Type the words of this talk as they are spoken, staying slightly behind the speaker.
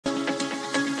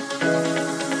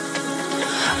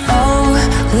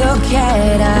Look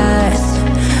at us,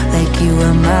 like you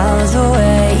were miles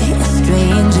away, a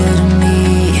stranger to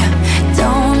me.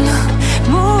 Don't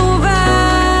move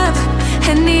up,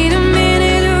 I need a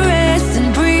minute to rest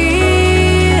and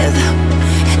breathe.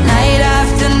 Night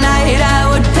after night I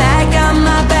would pack on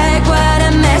my bag, what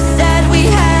a mess that we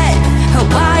had.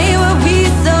 Why were we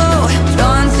so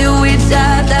drawn to each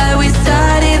other? We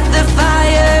started the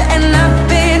fire and up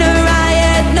in a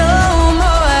riot no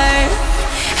more.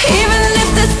 Even if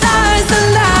the stars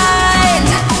aligned,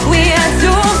 we are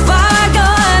too far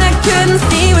gone, I couldn't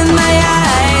see with my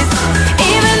eyes.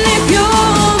 Even if you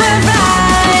were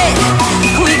right,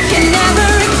 we can never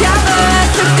recover. I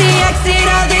took the exit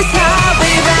of this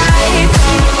highway ride.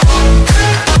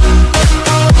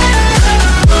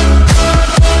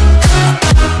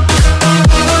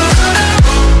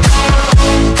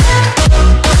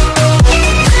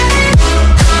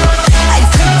 I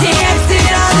took the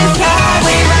exit of this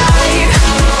highway ride.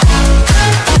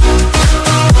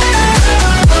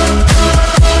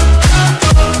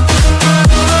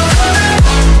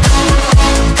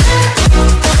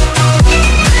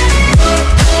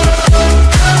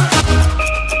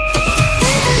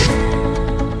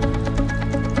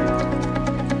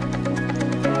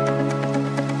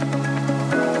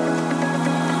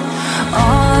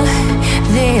 All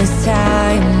this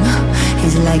time,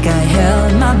 it's like I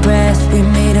held my breath. We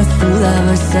made a fool of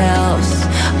ourselves.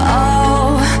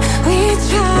 Oh, we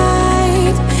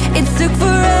tried. It took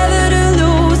forever to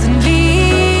lose and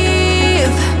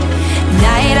leave.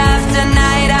 Night after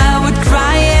night